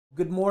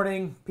Good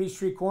morning,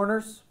 Peachtree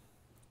Corners.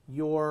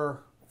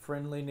 Your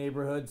friendly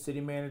neighborhood city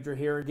manager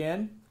here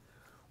again,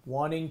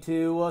 wanting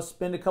to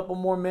spend a couple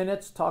more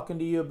minutes talking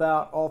to you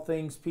about all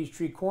things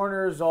Peachtree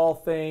Corners, all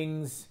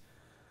things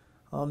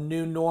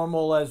new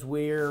normal as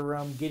we're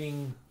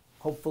getting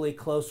hopefully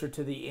closer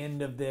to the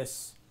end of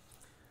this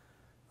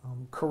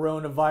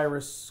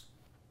coronavirus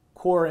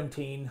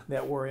quarantine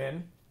that we're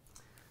in.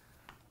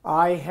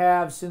 I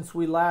have, since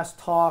we last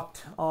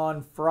talked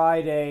on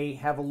Friday,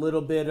 have a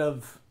little bit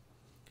of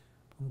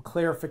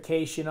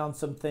clarification on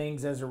some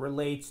things as it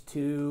relates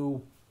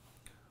to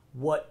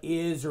what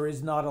is or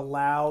is not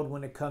allowed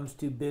when it comes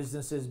to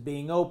businesses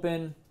being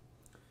open.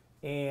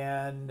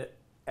 And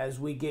as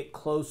we get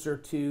closer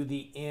to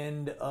the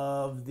end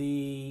of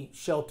the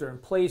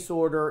shelter-in-place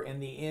order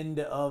and the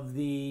end of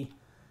the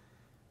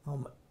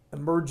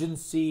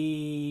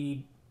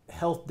emergency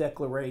health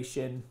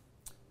declaration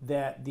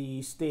that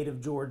the state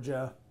of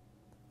Georgia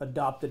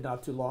adopted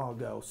not too long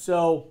ago.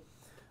 So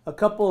a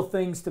couple of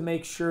things to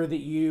make sure that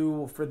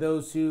you, for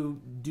those who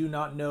do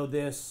not know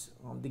this,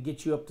 to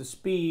get you up to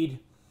speed.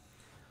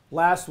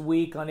 Last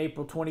week on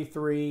April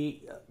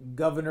 23,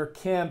 Governor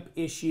Kemp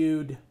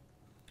issued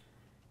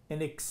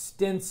an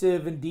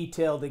extensive and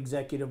detailed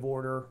executive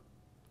order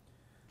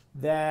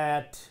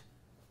that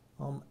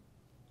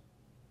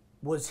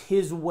was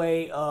his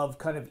way of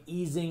kind of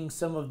easing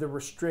some of the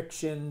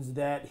restrictions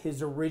that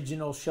his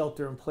original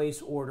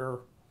shelter-in-place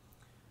order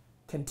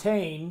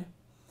contained.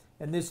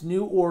 And this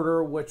new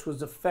order, which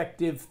was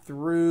effective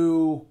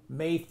through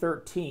May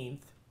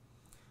 13th,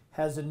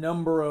 has a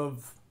number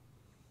of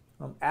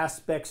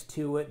aspects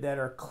to it that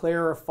are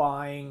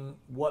clarifying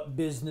what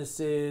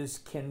businesses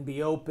can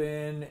be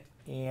open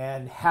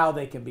and how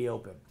they can be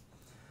open.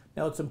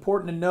 Now, it's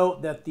important to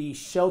note that the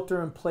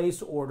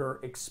shelter-in-place order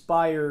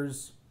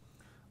expires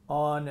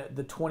on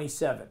the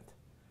 27th.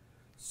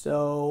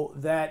 So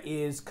that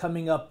is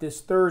coming up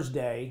this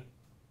Thursday.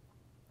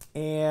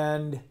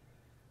 And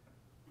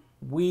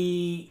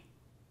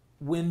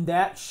when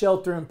that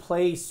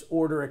shelter-in-place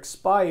order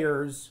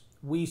expires,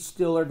 we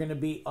still are going to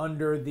be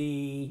under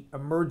the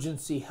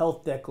emergency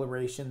health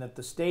declaration that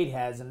the state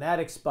has, and that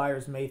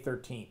expires May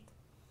 13th.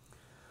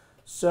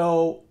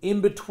 So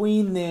in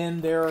between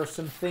then, there are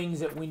some things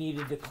that we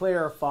needed to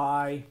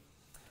clarify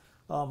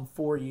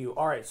for you.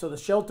 All right, so the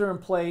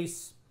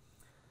shelter-in-place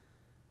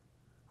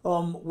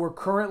we're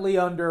currently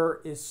under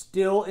is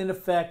still in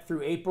effect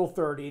through April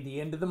 30, the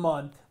end of the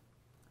month.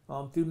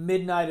 Through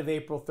midnight of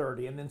April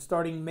 30. And then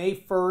starting May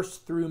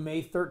 1st through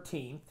May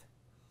 13th,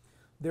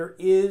 there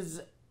is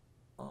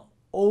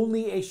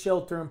only a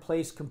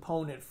shelter-in-place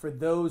component for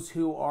those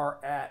who are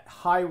at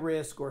high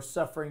risk or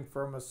suffering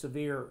from a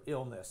severe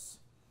illness.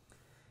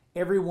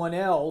 Everyone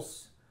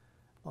else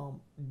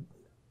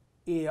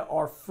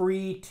are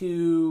free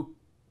to,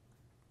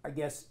 I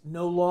guess,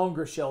 no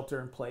longer shelter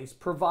in place,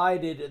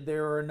 provided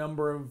there are a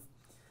number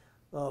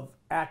of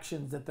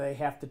actions that they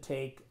have to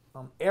take.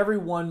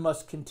 Everyone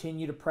must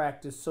continue to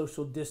practice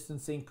social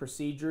distancing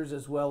procedures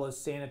as well as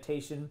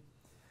sanitation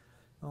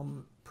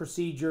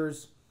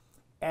procedures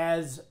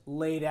as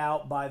laid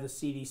out by the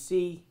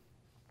CDC.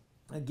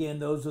 Again,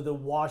 those are the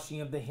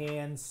washing of the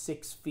hands,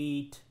 6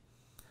 feet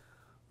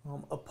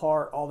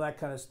apart, all that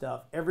kind of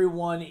stuff.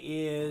 Everyone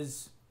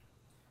is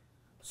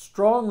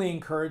strongly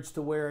encouraged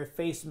to wear a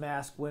face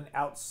mask when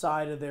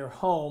outside of their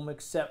home,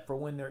 except for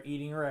when they're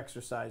eating or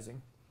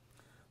exercising.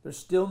 There's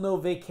still no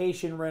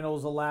vacation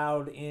rentals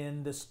allowed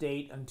in the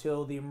state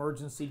until the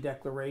emergency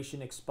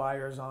declaration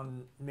expires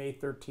on May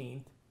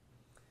 13th.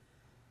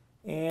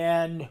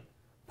 And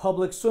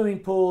public swimming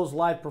pools,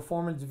 live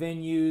performance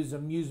venues,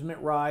 amusement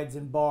rides,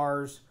 and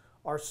bars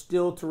are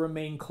still to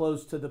remain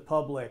closed to the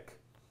public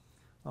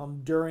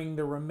during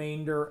the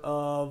remainder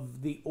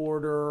of the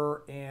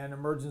order and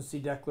emergency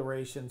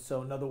declaration.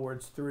 So in other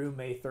words, through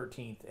May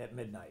 13th at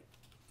midnight.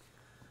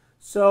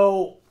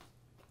 So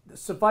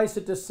suffice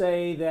it to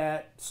say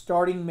that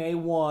starting May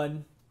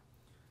 1,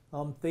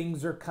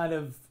 things are kind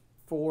of,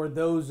 for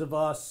those of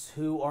us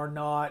who are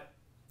not,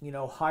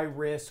 high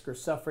risk or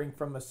suffering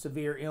from a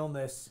severe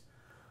illness,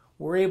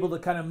 we're able to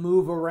kind of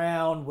move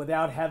around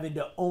without having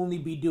to only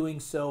be doing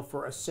so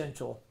for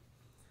essential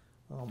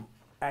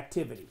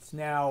activities.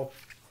 Now,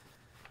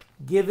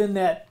 given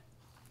that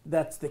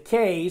that's the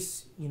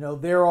case,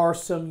 there are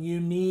some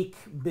unique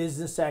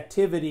business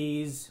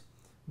activities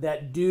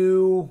that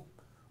do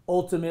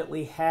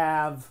ultimately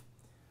have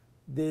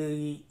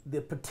the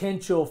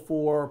potential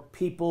for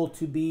people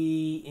to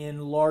be in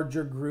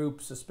larger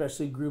groups,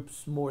 especially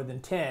groups more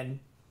than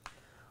 10.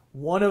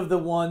 One of the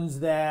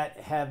ones that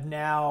have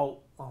now,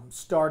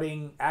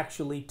 starting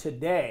actually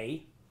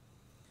today,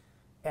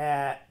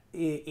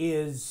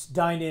 is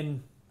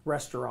dine-in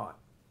restaurant.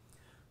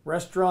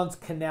 Restaurants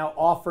can now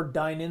offer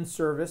dine-in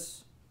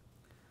service.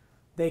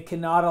 They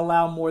cannot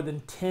allow more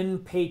than 10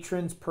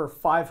 patrons per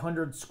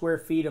 500 square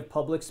feet of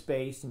public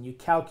space, and you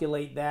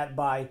calculate that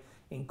by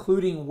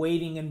including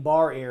waiting and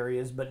bar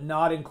areas, but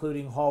not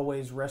including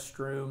hallways,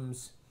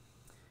 restrooms,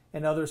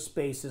 and other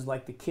spaces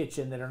like the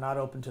kitchen that are not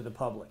open to the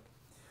public.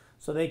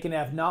 So they can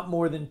have not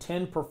more than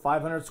 10 per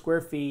 500 square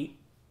feet.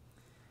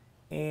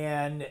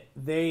 And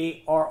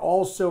they are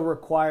also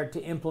required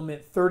to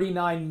implement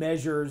 39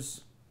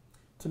 measures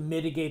to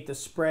mitigate the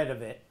spread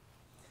of it.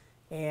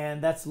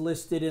 And that's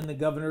listed in the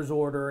governor's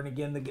order. And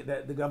again,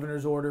 the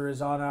governor's order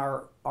is on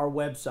our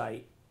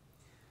website.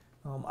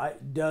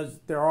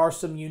 There are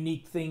some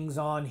unique things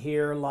on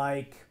here,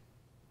 like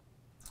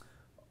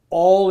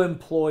all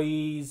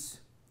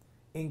employees,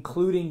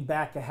 including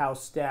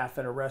back-of-house staff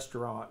at a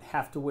restaurant,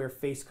 have to wear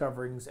face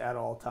coverings at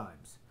all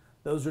times.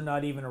 Those are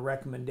not even a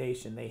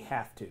recommendation. They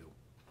have to.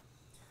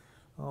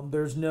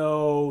 There's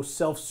no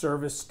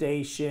self-service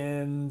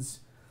stations,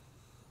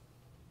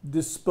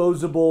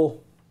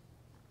 disposable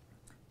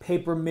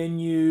paper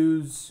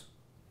menus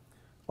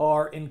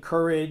are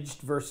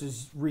encouraged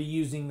versus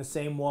reusing the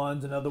same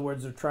ones. In other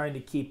words, they're trying to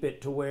keep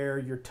it to where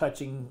you're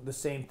touching the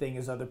same thing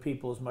as other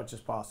people as much as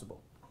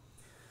possible.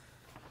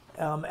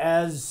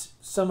 As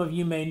some of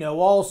you may know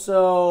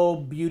also,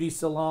 beauty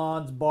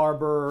salons,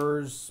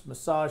 barbers,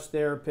 massage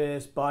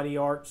therapists, body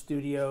art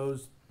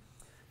studios,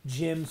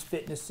 gyms,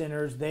 fitness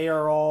centers, they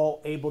are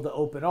all able to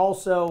open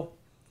also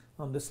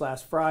this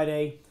last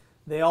Friday.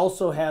 They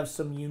also have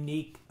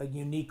a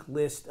unique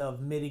list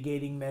of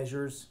mitigating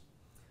measures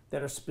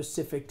that are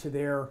specific to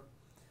their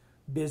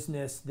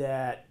business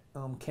that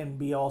can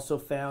be also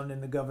found in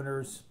the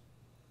governor's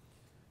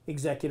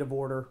executive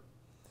order.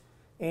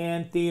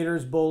 And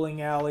theaters,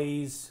 bowling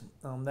alleys,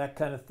 that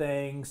kind of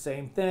thing,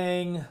 same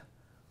thing.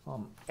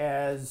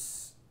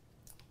 As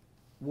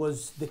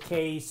was the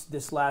case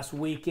this last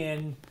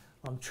weekend,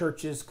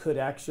 churches could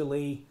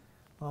actually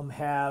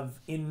have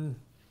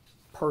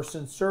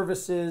in-person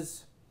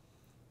services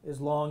as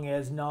long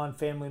as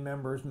non-family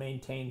members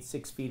maintain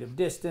 6 feet of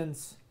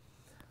distance.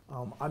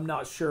 I'm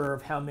not sure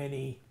of how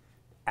many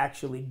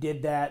actually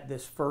did that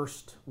this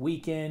first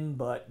weekend,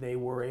 but they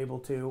were able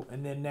to.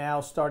 And then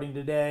now, starting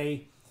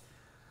today,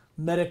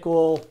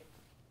 medical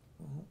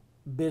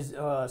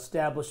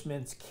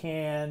establishments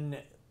can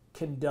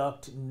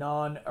conduct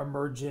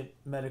non-emergent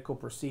medical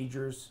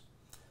procedures.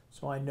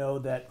 So I know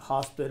that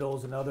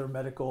hospitals and other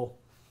medical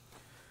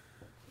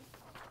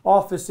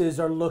offices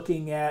are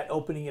looking at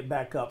opening it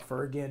back up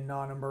for, again,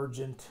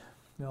 non-emergent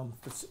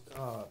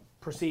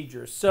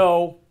procedures.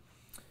 So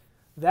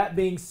that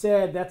being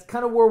said, that's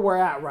kind of where we're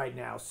at right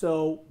now.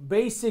 So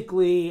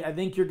basically, I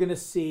think you're going to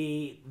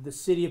see the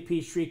city of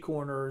Peachtree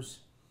Corners,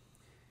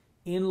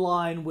 in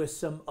line with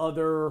some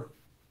other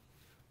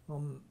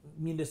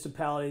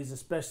municipalities,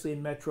 especially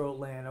in Metro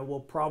Atlanta, will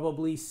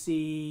probably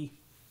see,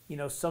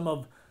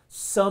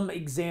 some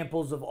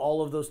examples of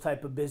all of those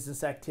type of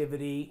business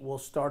activity will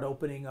start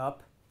opening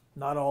up.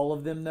 Not all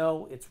of them,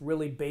 though. It's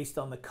really based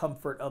on the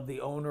comfort of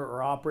the owner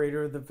or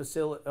operator of the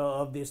facility,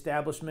 of the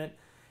establishment.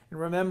 And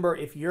remember,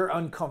 if you're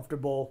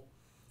uncomfortable,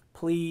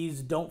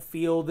 please don't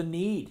feel the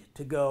need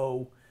to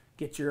go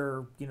get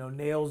your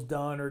nails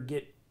done or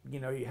get you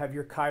have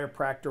your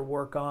chiropractor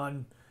work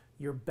on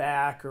your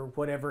back or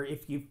whatever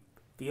if you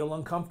feel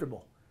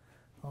uncomfortable.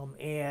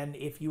 And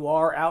if you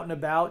are out and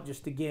about,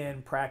 just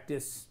again,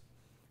 practice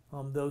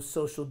those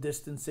social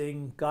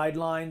distancing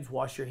guidelines.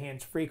 Wash your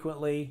hands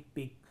frequently.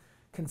 Be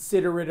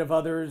considerate of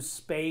others'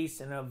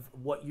 space and of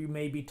what you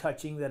may be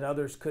touching that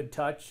others could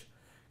touch.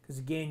 Because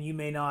again, you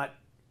may not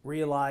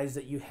realize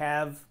that you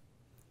have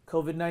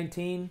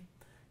COVID-19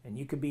 and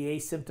you could be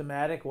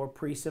asymptomatic or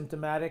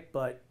pre-symptomatic,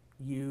 but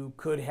you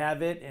could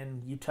have it,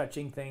 and you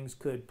touching things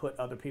could put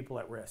other people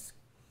at risk.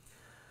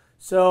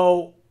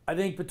 So I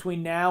think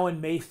between now and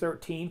May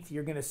 13th,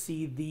 you're going to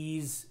see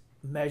these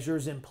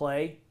measures in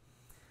play.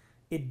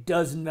 It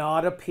does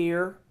not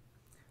appear,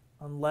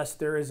 unless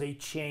there is a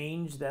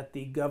change, that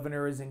the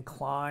governor is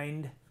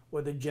inclined,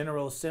 or the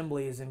General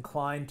Assembly is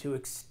inclined, to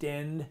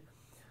extend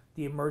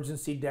the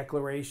emergency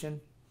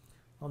declaration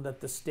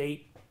that the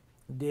state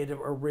did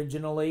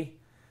originally.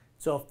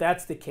 So if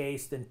that's the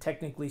case, then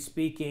technically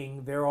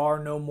speaking, there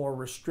are no more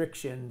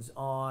restrictions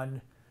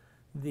on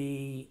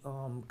the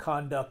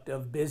conduct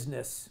of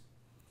business.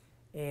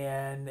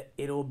 And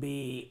it'll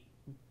be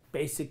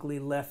basically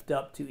left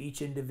up to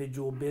each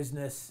individual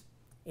business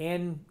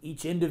and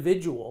each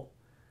individual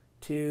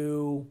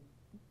to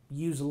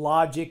use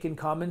logic and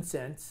common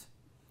sense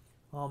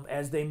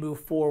as they move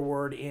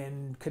forward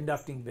in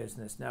conducting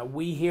business. Now,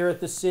 we here at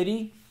the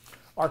city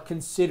are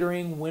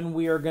considering when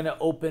we are going to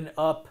open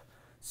up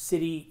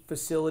city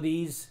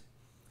facilities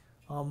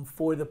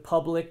for the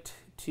public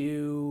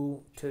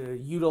to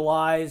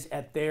utilize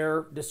at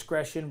their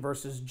discretion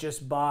versus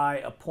just by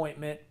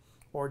appointment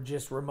or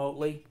just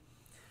remotely.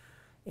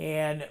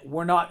 And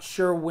we're not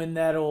sure when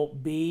that'll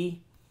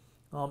be.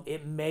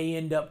 It may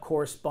end up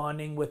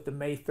corresponding with the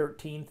May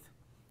 13th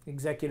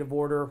executive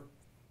order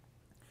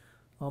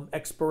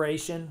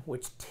expiration,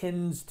 which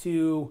tends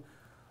to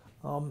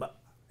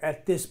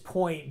at this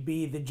point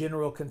be the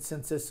general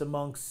consensus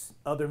amongst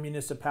other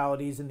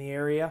municipalities in the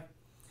area.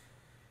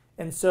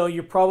 And so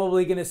you're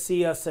probably going to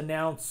see us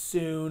announce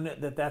soon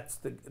that that's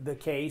the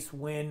case.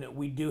 When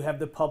we do have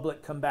the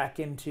public come back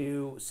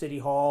into City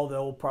Hall, there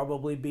will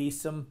probably be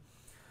some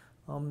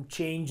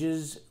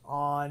changes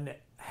on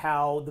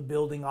how the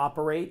building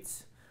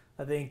operates.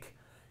 I think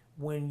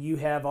when you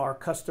have our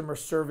customer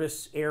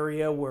service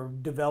area where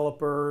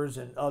developers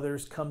and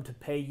others come to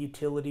pay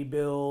utility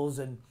bills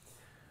and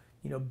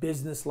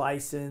business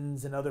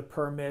license and other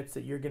permits,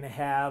 that you're going to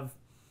have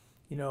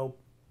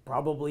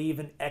probably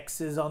even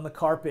X's on the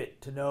carpet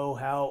to know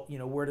how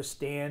where to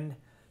stand.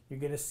 You're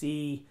going to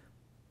see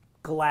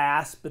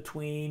glass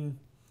between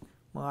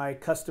my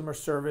customer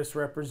service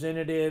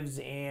representatives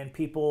and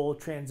people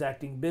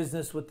transacting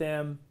business with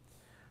them.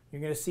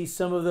 You're going to see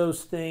some of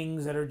those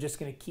things that are just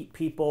going to keep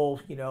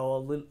people,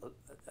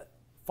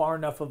 far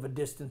enough of a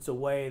distance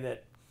away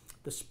that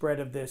the spread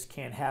of this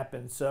can't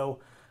happen. So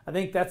I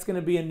think that's going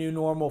to be a new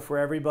normal for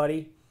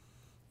everybody.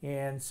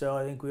 And so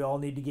I think we all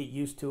need to get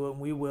used to it, and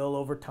we will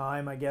over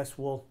time. I guess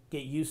we'll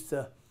get used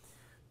to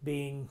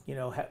being,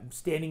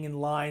 standing in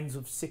lines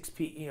of 6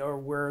 feet, or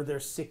where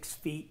there's 6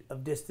 feet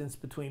of distance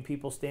between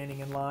people standing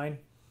in line.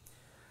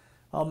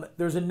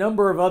 There's a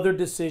number of other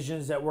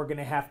decisions that we're going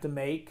to have to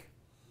make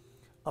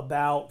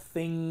about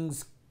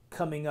things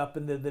coming up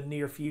in the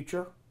near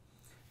future.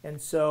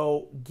 And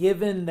so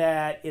given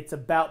that it's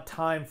about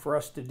time for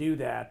us to do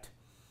that,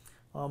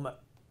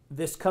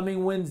 this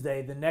coming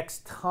Wednesday, the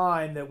next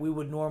time that we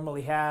would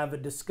normally have a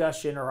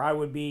discussion, or I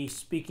would be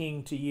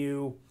speaking to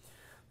you,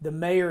 the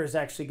mayor is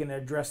actually going to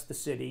address the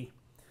city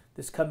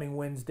this coming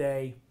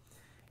Wednesday,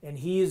 and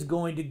he is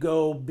going to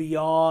go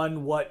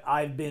beyond what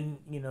I've been,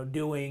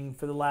 doing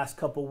for the last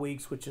couple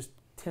weeks, which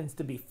tends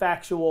to be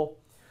factual.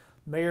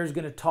 The mayor is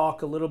going to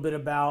talk a little bit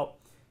about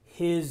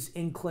his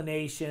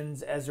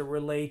inclinations as it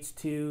relates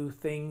to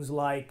things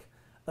like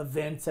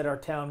events at our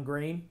town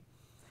green.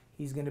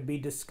 He's going to be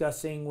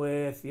discussing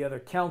with the other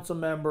council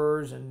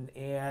members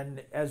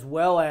and as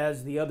well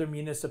as the other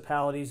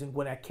municipalities in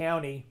Gwinnett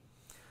County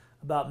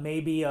about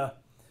maybe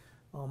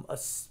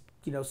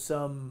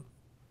some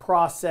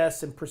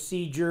process and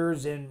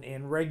procedures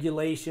and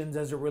regulations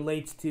as it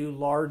relates to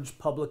large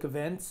public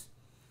events.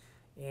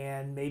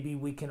 And maybe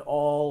we can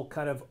all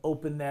kind of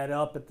open that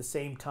up at the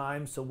same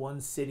time, so one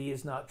city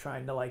is not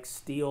trying to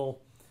steal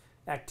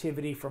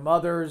activity from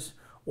others,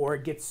 or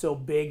it gets so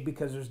big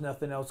because there's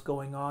nothing else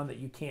going on that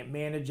you can't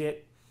manage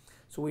it.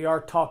 So we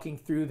are talking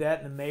through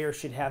that, and the mayor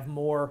should have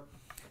more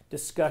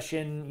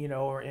discussion,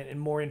 and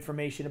more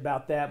information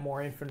about that,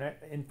 more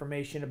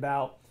information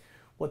about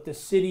what the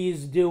city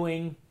is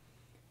doing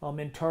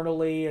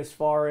internally as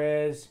far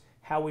as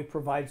how we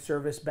provide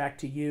service back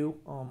to you,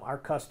 our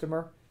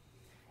customer,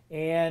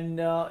 and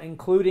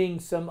including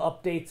some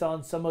updates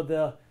on some of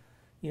the,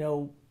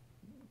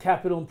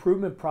 capital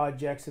improvement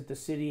projects that the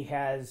city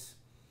has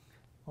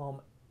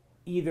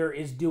either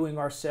is doing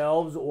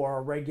ourselves or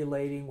are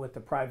regulating with the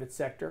private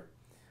sector.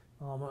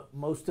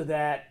 Most of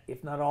that,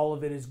 if not all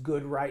of it, is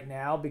good right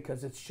now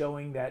because it's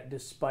showing that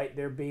despite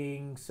there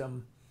being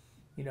some,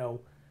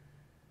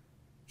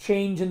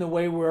 change in the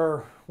way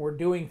we're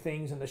doing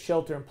things in the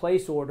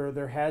shelter-in-place order,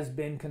 there has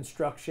been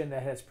construction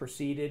that has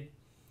proceeded,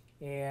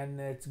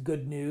 and it's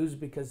good news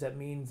because that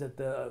means that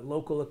the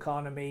local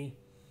economy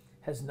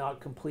has not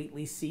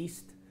completely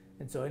ceased,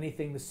 and so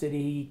anything the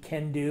city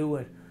can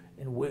do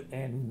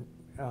and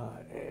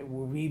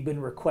we've been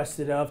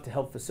requested of to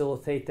help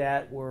facilitate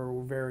that,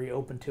 we're very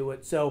open to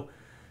it. So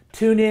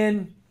tune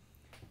in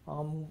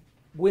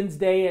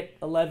Wednesday at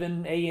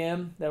 11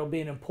 a.m. That'll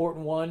be an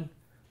important one.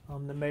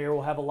 The mayor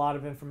will have a lot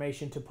of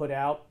information to put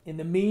out. In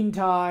the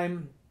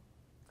meantime,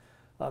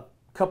 a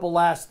couple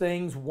last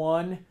things.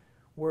 One,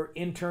 we're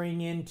entering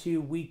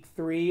into week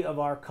 3 of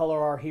our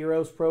Color Our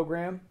Heroes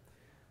program.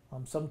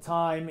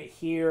 Sometime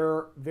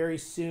here very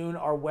soon,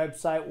 our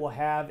website will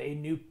have a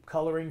new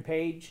coloring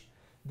page.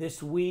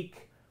 This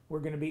week, we're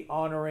going to be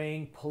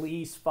honoring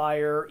police,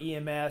 fire,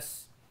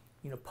 EMS,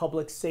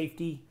 public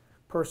safety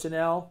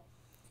personnel.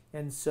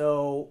 And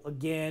so,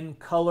 again,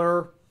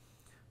 color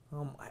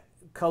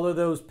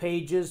those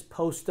pages,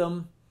 post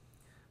them,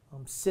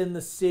 send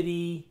the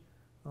city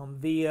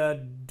via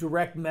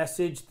direct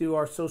message through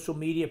our social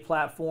media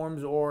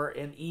platforms or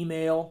an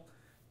email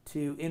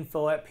to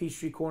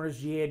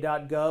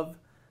info@peachtreecornersga.gov,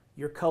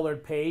 your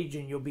colored page,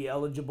 and you'll be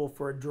eligible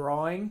for a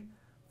drawing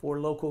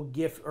for local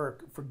gift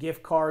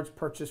cards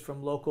purchased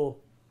from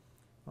local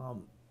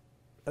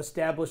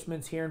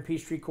establishments here in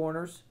Peachtree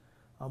Corners.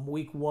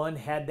 Week 1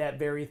 had that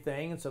very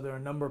thing, and so there are a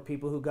number of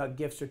people who got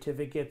gift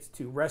certificates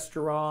to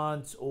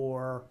restaurants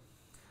or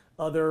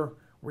other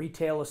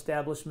retail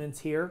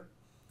establishments here.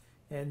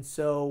 And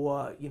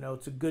so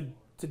it's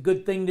a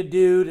good thing to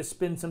do, to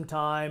spend some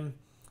time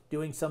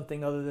doing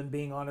something other than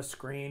being on a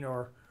screen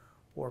or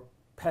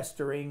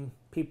pestering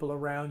people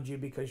around you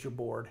because you're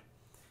bored.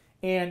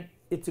 And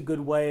it's a good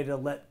way to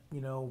let,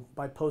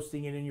 by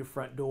posting it in your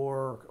front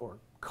door or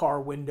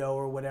car window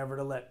or whatever,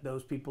 to let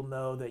those people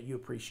know that you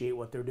appreciate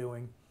what they're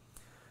doing.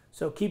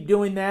 So keep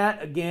doing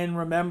that. Again,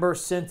 remember,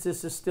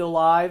 census is still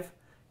live.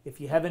 If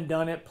you haven't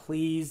done it,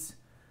 please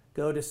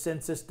go to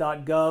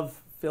census.gov,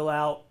 fill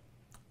out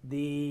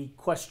the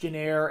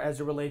questionnaire as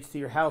it relates to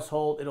your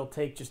household. It'll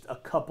take just a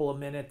couple of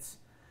minutes.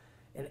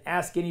 And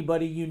ask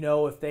anybody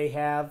if they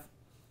have.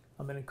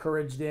 I'm going to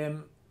encourage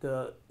them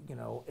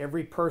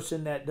every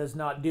person that does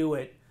not do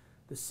it,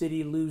 the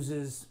city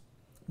loses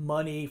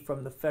money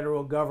from the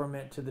federal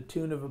government to the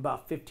tune of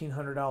about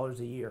 $1,500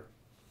 a year.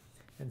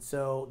 And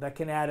so that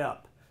can add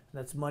up. And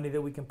that's money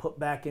that we can put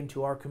back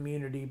into our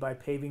community by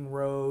paving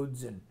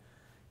roads and,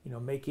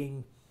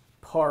 making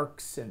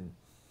parks and,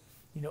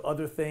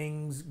 other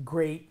things,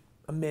 great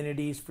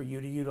amenities for you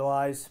to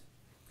utilize.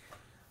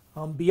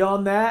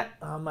 Beyond that,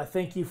 I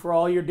thank you for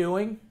all you're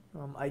doing.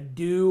 I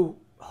do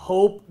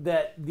hope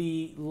that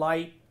the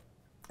light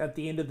at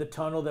the end of the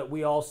tunnel that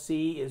we all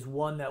see is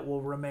one that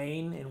will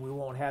remain, and we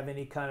won't have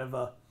any kind of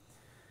a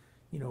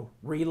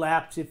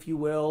relapse, if you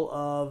will,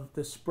 of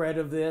the spread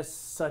of this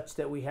such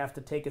that we have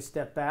to take a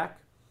step back.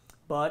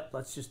 But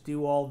let's just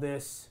do all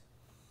this,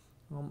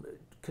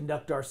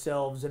 conduct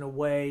ourselves in a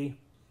way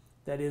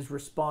that is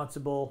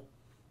responsible,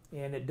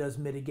 and it does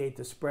mitigate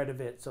the spread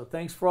of it. So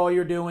thanks for all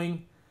you're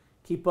doing.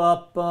 Keep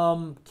up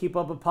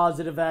a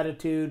positive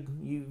attitude.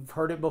 You've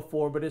heard it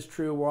before, but it's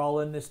true. We're all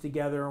in this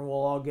together, and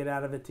we'll all get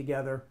out of it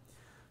together.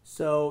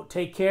 So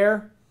take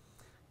care.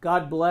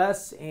 God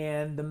bless.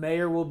 And the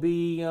mayor will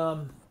be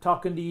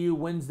talking to you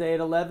Wednesday at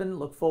 11.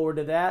 Look forward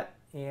to that.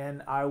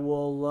 And I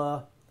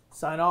will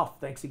sign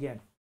off. Thanks again.